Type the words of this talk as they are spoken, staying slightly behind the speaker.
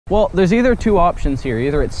Well, there's either two options here.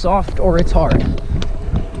 Either it's soft or it's hard.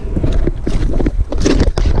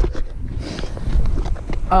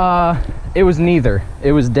 It was neither.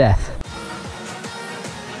 It was death.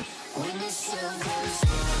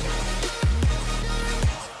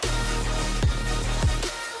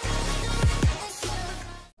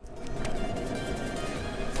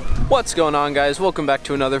 What's going on, guys? Welcome back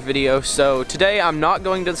to another video. So today I'm not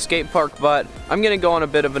going to the skate park, but I'm gonna go on a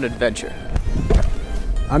bit of an adventure.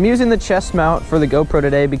 I'm using the chest mount for the GoPro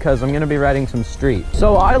today because I'm gonna be riding some street.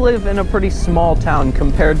 So I live in a pretty small town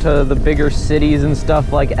compared to the bigger cities and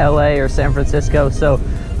stuff like LA or San Francisco. So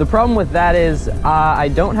the problem with that is I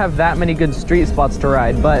don't have that many good street spots to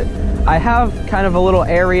ride, but I have kind of a little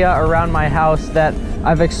area around my house that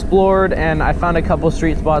I've explored, and I found a couple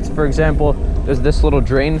street spots. For example, there's this little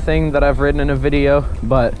drain thing that I've ridden in a video,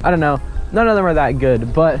 but I don't know, none of them are that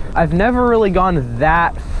good, but I've never really gone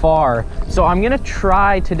that far. So I'm gonna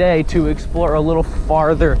try today to explore a little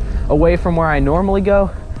farther away from where I normally go,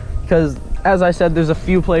 because as I said, there's a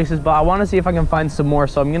few places, but I wanna see if I can find some more.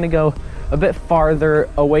 So I'm gonna go a bit farther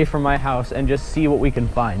away from my house and just see what we can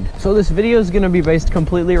find. So this video is gonna be based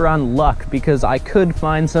completely around luck, because I could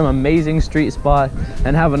find some amazing street spot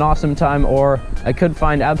and have an awesome time, or I could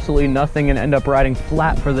find absolutely nothing and end up riding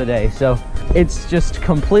flat for the day. So it's just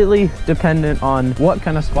completely dependent on what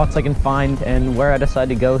kind of spots I can find and where I decide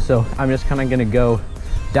to go. So I'm just kind of gonna go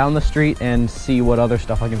down the street and see what other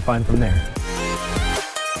stuff I can find from there.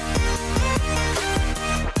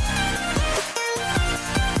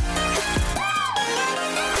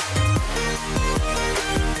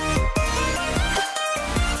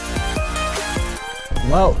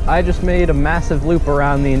 Well, I just made a massive loop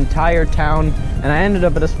around the entire town, and I ended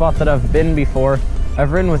up at a spot that I've been before.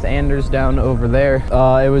 I've ridden with Anders down over there.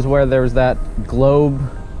 It was where there was that globe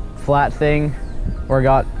flat thing where I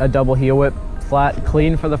got a double heel whip flat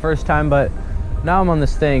clean for the first time, but now I'm on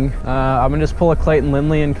this thing. I'm gonna just pull a Clayton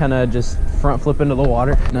Lindley and kind of just front flip into the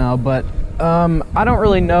water now, but I don't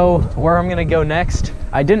really know where I'm gonna go next.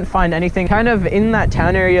 I didn't find anything. Kind of in that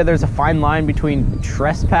town area, there's a fine line between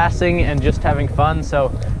trespassing and just having fun,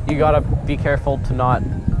 so you gotta be careful to not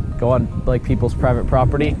go on like people's private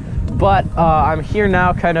property. But I'm here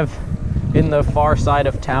now, kind of in the far side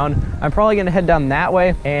of town. I'm probably gonna head down that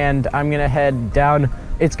way, and I'm gonna head down,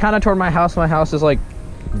 it's kind of toward my house. My house is like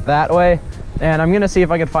that way, and I'm gonna see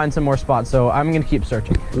if I can find some more spots, so I'm gonna keep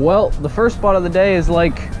searching. Well, the first spot of the day is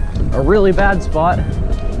like a really bad spot.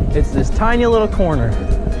 It's this tiny little corner.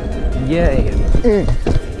 Yay.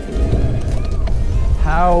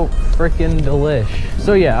 How freaking delish.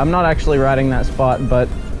 So yeah, I'm not actually riding that spot, but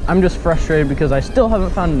I'm just frustrated because I still haven't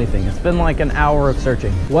found anything. It's been like an hour of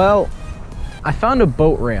searching. Well, I found a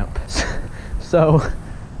boat ramp. So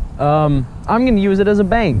I'm gonna use it as a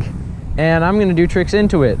bank, and I'm gonna do tricks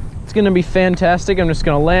into it. It's gonna be fantastic. I'm just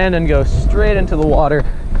gonna land and go straight into the water.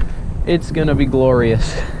 It's gonna be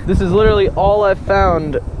glorious. This is literally all I've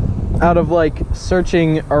found out of like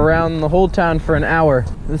searching around the whole town for an hour.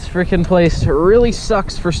 This freaking place really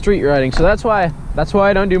sucks for street riding. So that's why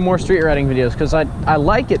I don't do more street riding videos, because I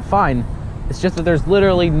like it fine. It's just that there's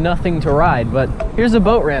literally nothing to ride. But here's a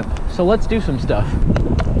boat ramp, so let's do some stuff.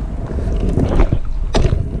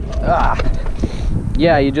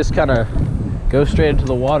 Yeah, you just kind of go straight into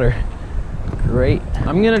the water. Great.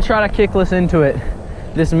 I'm gonna try to kickless into it.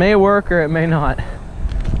 This may work or it may not.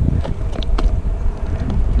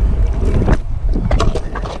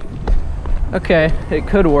 Okay, it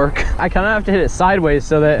could work. I kind of have to hit it sideways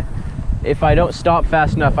so that if I don't stop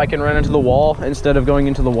fast enough, I can run into the wall instead of going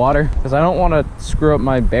into the water, because I don't want to screw up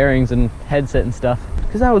my bearings and headset and stuff,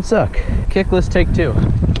 because that would suck. Kickless take two.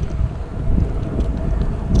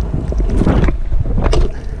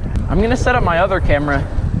 I'm gonna set up my other camera,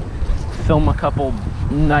 film a couple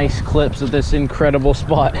nice clips of this incredible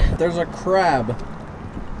spot. There's a crab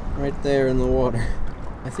right there in the water.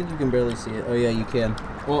 I think you can barely see it. Oh yeah, you can.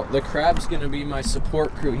 Well, the crab's gonna be my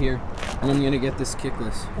support crew here, and I'm gonna get this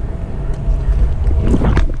kickless.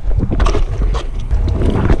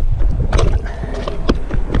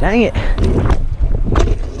 Dang it.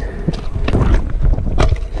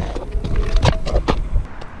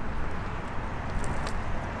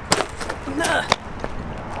 Nah.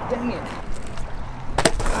 Dang it.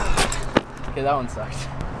 Okay, that one sucked.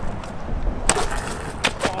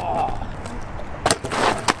 Oh.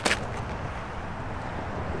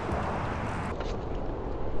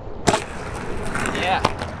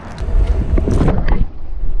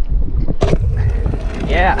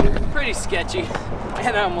 Yeah, pretty sketchy,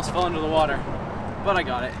 and I almost fell into the water, but I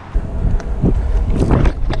got it.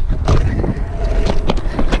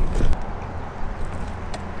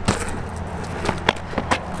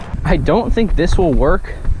 I don't think this will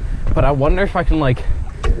work, but I wonder if I can like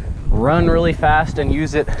run really fast and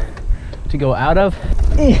use it to go out of.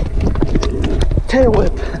 Tail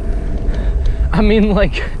whip. I mean,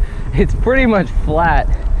 like, it's pretty much flat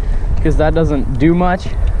because that doesn't do much,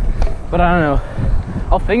 but I don't know.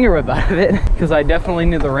 I'll finger whip out of it because I definitely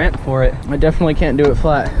need the ramp for it. I definitely can't do it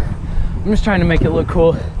flat. I'm just trying to make it look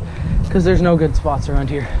cool because there's no good spots around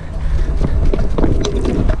here.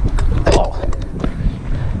 Oh,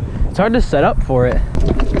 it's hard to set up for it.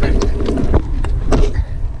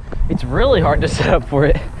 It's really hard to set up for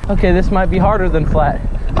it. Okay, this might be harder than flat.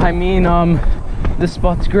 I mean, this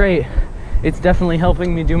spot's great. It's definitely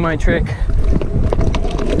helping me do my trick.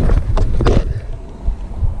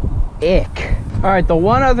 Ick. All right, the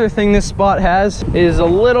one other thing this spot has is a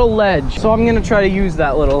little ledge. So I'm gonna try to use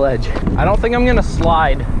that little ledge. I don't think I'm gonna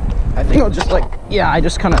slide. I think I'll just like, yeah, I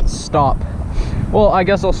just kind of stop. Well, I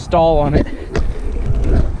guess I'll stall on it.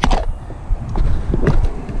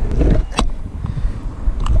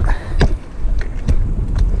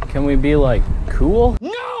 Can we be like, cool?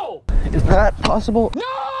 No! Is that possible? No!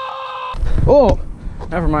 Oh,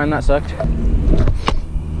 never mind, that sucked.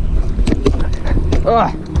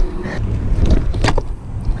 Ugh.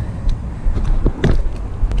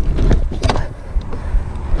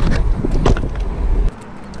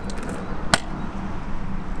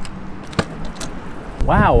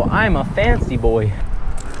 Wow, I'm a fancy boy.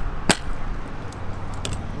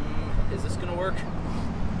 Is this gonna work?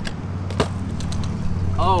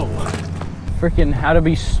 Oh, freaking how to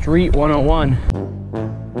be street 101.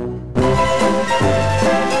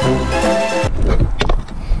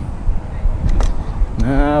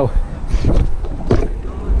 No.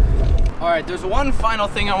 All right, there's one final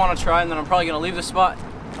thing I want to try, and then I'm probably gonna leave the spot.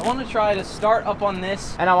 I want to try to start up on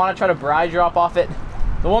this, and I want to try to bride drop off it.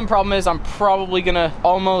 The one problem is I'm probably gonna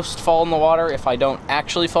almost fall in the water if I don't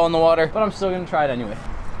actually fall in the water, but I'm still gonna try it anyway.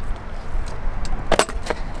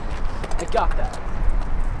 I got that.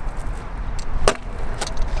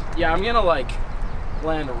 Yeah, I'm gonna like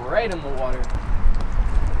land right in the water.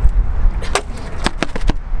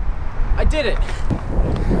 I did it.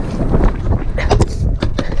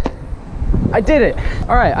 I did it.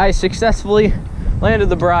 All right, I successfully landed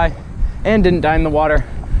the braai and didn't die in the water.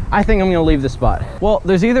 I think I'm gonna leave the spot. Well,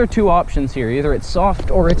 there's either two options here. Either it's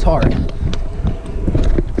soft or it's hard.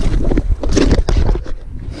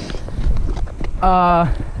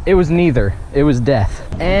 It was neither. It was death.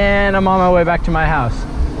 And I'm on my way back to my house.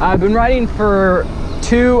 I've been riding for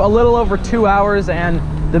a little over 2 hours, and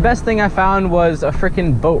the best thing I found was a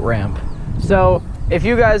freaking boat ramp. So if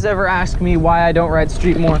you guys ever ask me why I don't ride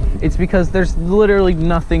street more, it's because there's literally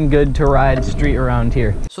nothing good to ride street around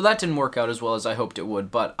here. So that didn't work out as well as I hoped it would,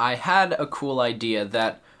 but I had a cool idea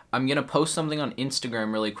that I'm gonna post something on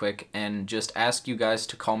Instagram really quick and just ask you guys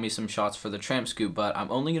to call me some shots for the tramp scoop, but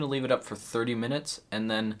I'm only gonna leave it up for 30 minutes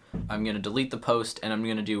and then I'm gonna delete the post and I'm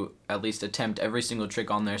gonna do at least attempt every single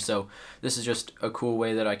trick on there. So this is just a cool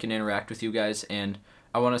way that I can interact with you guys, and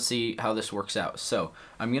I wanna see how this works out. So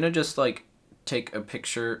I'm gonna just like take a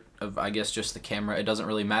picture of, I guess, just the camera. It doesn't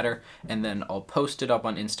really matter. And then I'll post it up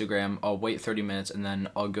on Instagram. I'll wait 30 minutes and then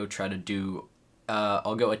I'll go try to do,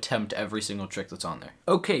 I'll go attempt every single trick that's on there.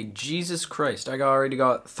 Okay, Jesus Christ. I already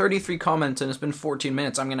got 33 comments and it's been 14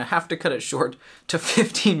 minutes. I'm gonna have to cut it short to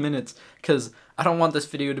 15 minutes because I don't want this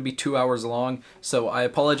video to be 2 hours long. So I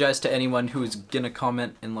apologize to anyone who's gonna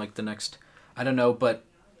comment in like the next, I don't know, but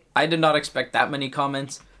I did not expect that many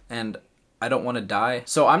comments and I don't want to die.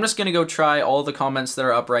 So I'm just gonna go try all the comments that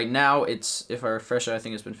are up right now. It's, if I refresh it, I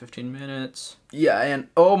think it's been 15 minutes. Yeah, and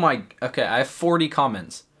oh my, okay, I have 40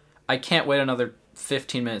 comments. I can't wait another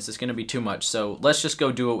 15 minutes. It's gonna be too much. So let's just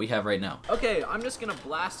go do what we have right now. Okay, I'm just gonna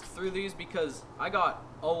blast through these because I got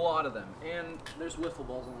a lot of them. And there's wiffle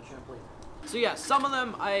balls on the trampoline. So yeah, some of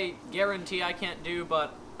them I guarantee I can't do,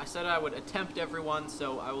 but I said I would attempt every one,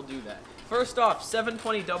 so I will do that. First off,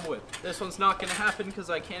 720 double whip. This one's not gonna happen because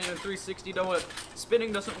I can't even 360 double whip.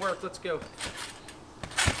 Spinning doesn't work, let's go.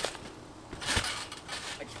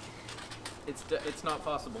 It's not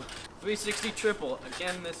possible. 360 triple.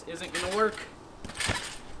 Again, this isn't gonna work.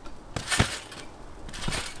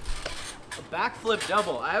 A backflip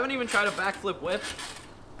double. I haven't even tried a backflip whip.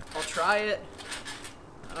 I'll try it.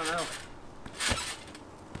 I don't know.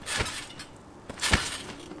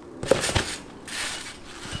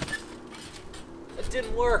 It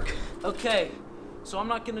didn't work. Okay, so I'm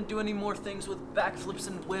not gonna do any more things with backflips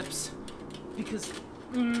and whips because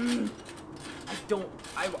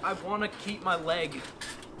I want to keep my leg.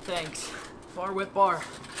 Thanks. Far whip bar.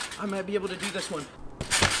 I might be able to do this one.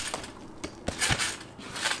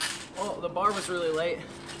 Oh, the bar was really late.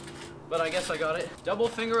 but I guess I got it. Double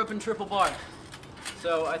finger whip and triple bar.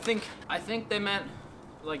 So I think they meant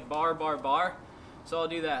like bar, bar, bar. So I'll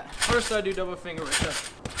do that. First I do double finger whip.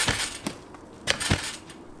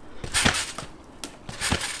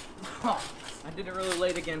 Oh, I did it really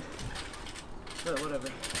late again, but whatever.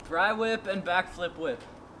 Dry whip and backflip whip.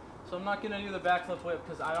 So I'm not gonna do the backflip whip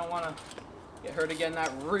because I don't wanna get hurt again.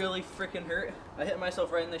 That really freaking hurt. I hit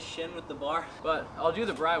myself right in the shin with the bar, but I'll do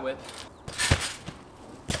the dry whip.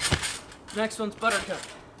 Next one's buttercup.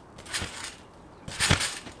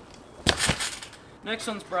 Next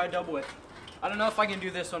one's bride double whip. I don't know if I can do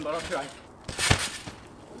this one, but I'll try.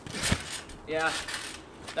 Yeah,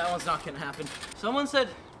 that one's not gonna happen. Someone said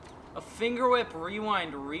a finger whip,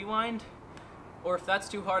 rewind, rewind, or if that's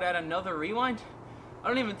too hard, add another rewind. I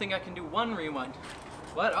don't even think I can do one rewind,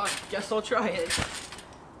 but I guess I'll try it.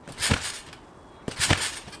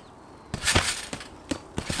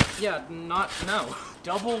 Yeah, no.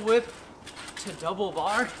 Double whip to double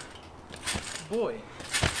bar? Boy.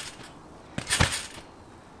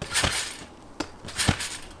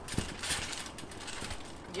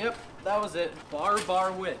 Yep, that was it. Bar,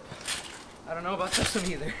 bar, whip. I don't know about this one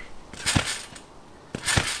either.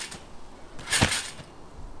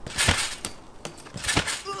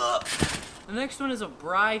 The next one is a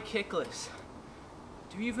Bry kickless.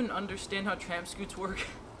 Do you even understand how tramp scoots work?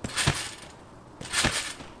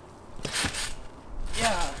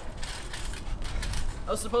 Yeah.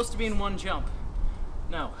 I was supposed to be in one jump.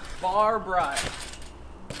 No. Bar Bry.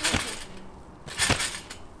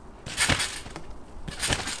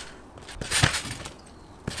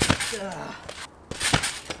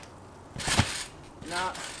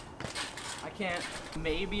 Nah, I can't.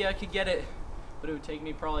 Maybe I could get it, but it would take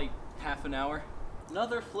me probably half an hour.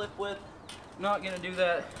 Another flip whip. Not gonna do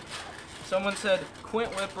that. Someone said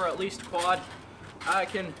quint whip or at least quad. I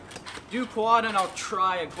can do quad and I'll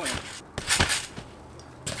try a quint.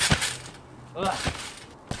 Ugh.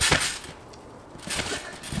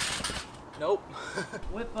 Nope.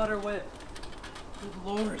 Whip butter whip. Good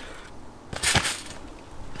lord.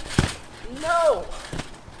 No!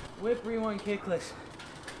 Whip rewind kickless.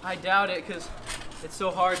 I doubt it because it's so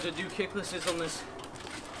hard to do kicklesses on this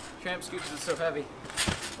tramp scoot because it's so heavy.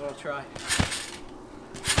 But I'll try.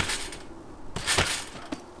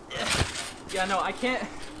 Yeah, no, I can't.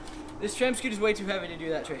 This tramp scoot is way too heavy to do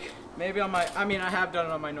that trick. Maybe on my, I have done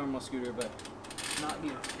it on my normal scooter, but not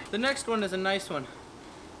here. The next one is a nice one.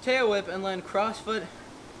 Tail whip and land crossfoot,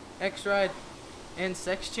 X-ride, and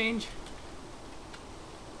sex change.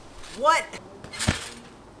 What?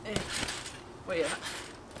 Wait,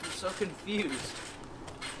 I'm so confused.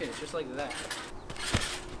 Okay, it's just like that.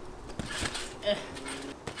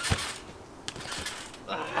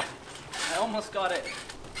 I almost got it.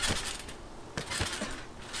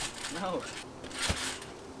 No.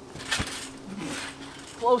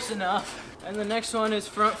 Close enough. And the next one is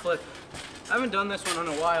front flip. I haven't done this one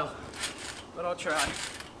in a while, but I'll try.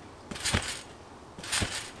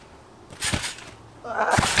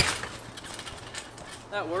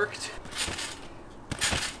 That worked.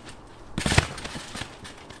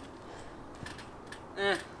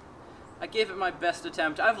 I gave it my best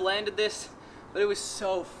attempt. I've landed this, but it was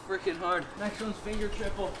so freaking hard. Next one's finger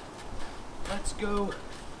triple. Let's go.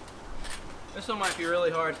 This one might be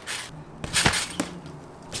really hard.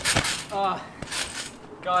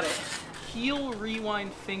 Got it. Heel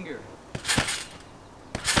rewind finger.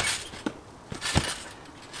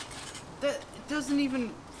 That it doesn't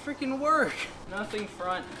even freaking work. Nothing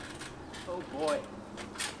front. Oh boy.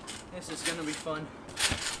 This is gonna be fun.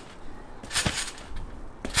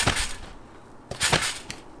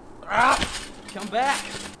 Ah! Come back.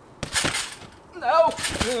 No!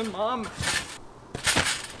 Mom.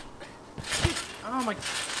 Oh my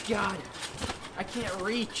god. I can't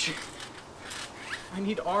reach. I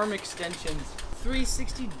need arm extensions.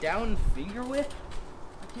 360 down finger whip?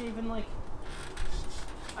 I can't even like...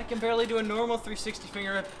 I can barely do a normal 360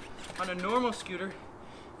 finger whip on a normal scooter,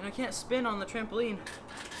 and I can't spin on the trampoline.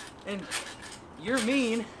 And you're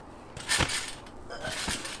mean.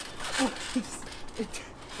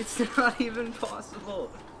 It's not even possible.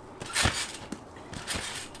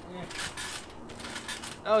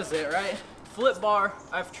 That was it, right? Flip bar,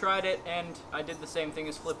 I've tried it and I did the same thing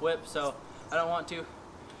as flip whip, so I don't want to.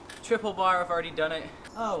 Triple bar, I've already done it.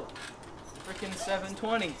 Oh, freaking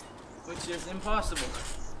 720, which is impossible.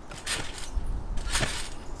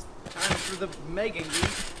 Time for the mega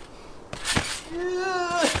yeet.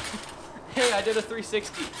 Hey, I did a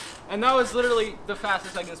 360, and that was literally the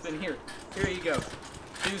fastest I can spin. Here you go.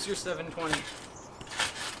 Use your 720.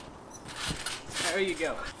 There you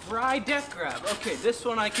go. Fry death grab. Okay, this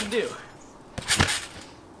one I can do.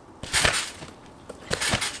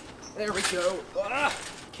 There we go.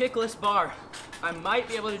 Kickless bar. I might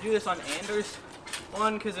be able to do this on Anders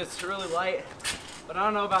one because it's really light, but I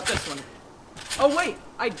don't know about this one. Oh wait,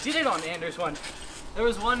 I did it on Anders one. There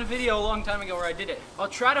was one video a long time ago where I did it. I'll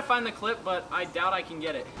try to find the clip, but I doubt I can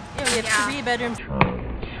get it. Yeah, we have 3 bedrooms.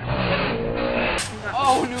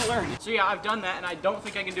 Oh, new learn. So yeah, I've done that, and I don't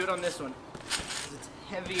think I can do it on this one. It's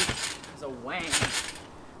heavy as a wang.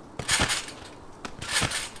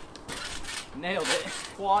 Nailed it.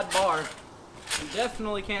 Quad bar. You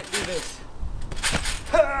definitely can't do this.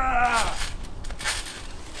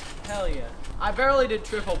 Hell yeah. I barely did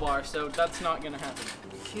triple bar, so that's not gonna happen.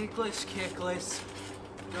 Kickless, kickless.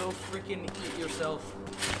 Go freaking eat yourself.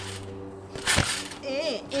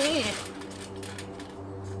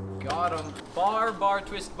 Got him. Bar, bar,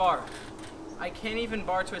 twist, bar. I can't even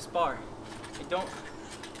bar, twist, bar.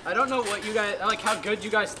 I don't know what you guys, like how good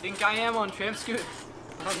you guys think I am on Tramp Scoot,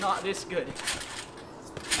 but I'm not this good.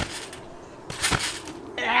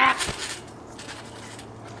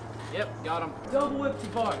 Yep, got him. Double whip to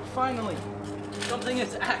bar, finally. Something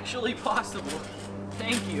that's actually possible.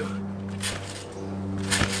 Thank you.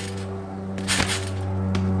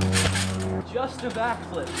 Just a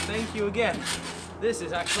backflip, thank you again. This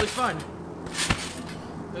is actually fun.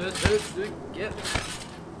 Get.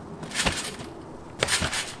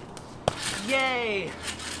 Yay!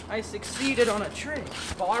 I succeeded on a trick.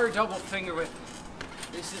 Bar double finger whip.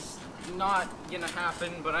 This is not gonna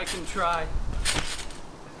happen, but I can try.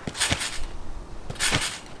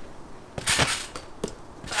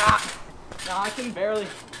 No, I can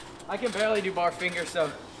barely do bar finger,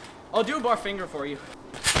 so I'll do a bar finger for you.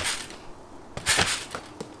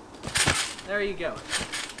 There you go.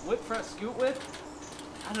 Whip front scoot whip?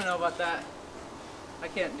 I don't know about that. I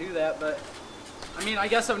can't do that, but I mean, I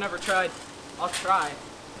guess I've never tried. I'll try.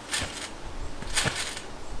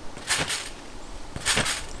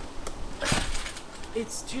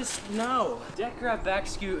 It's just no. Deck grab back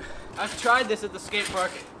scoot. I've tried this at the skate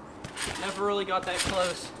park. Never really got that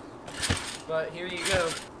close. But here you go.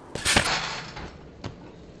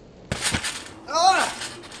 Ah!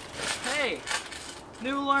 Hey!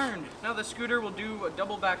 New learn. Now the scooter will do a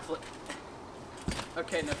double backflip.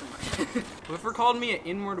 Okay, never mind. Whoever called me an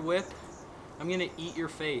inward whip, I'm gonna eat your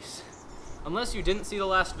face. Unless you didn't see the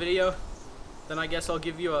last video, then I guess I'll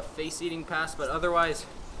give you a face-eating pass, but otherwise,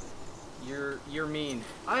 you're mean.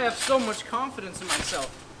 I have so much confidence in myself.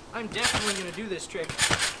 I'm definitely gonna do this trick.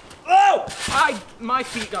 Oh! My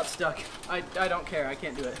feet got stuck. I don't care, I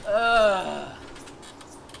can't do it.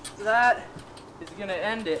 That is gonna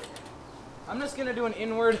end it. I'm just gonna do an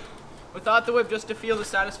inward without the whip just to feel the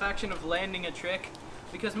satisfaction of landing a trick,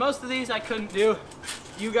 because most of these I couldn't do.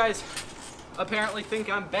 You guys apparently think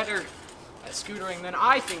I'm better at scootering than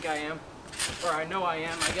I think I am, or I know I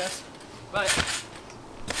am, I guess. But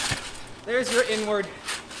there's your inward.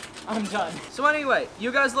 I'm done. So anyway,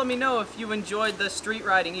 you guys let me know if you enjoyed the street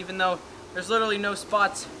riding, even though there's literally no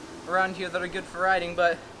spots around here that are good for riding,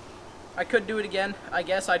 but I could do it again. I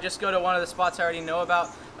guess I just go to one of the spots I already know about.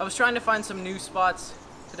 I was trying to find some new spots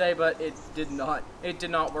today, but it did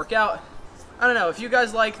not work out. I don't know, if you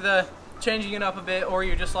guys like the changing it up a bit, or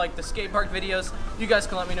you just like the skate park videos, you guys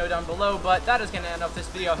can let me know down below. But that is gonna end off this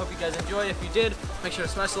video. I hope you guys enjoyed. If you did, make sure to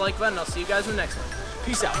smash the like button. I'll see you guys in the next one.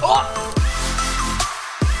 Peace out. Oh!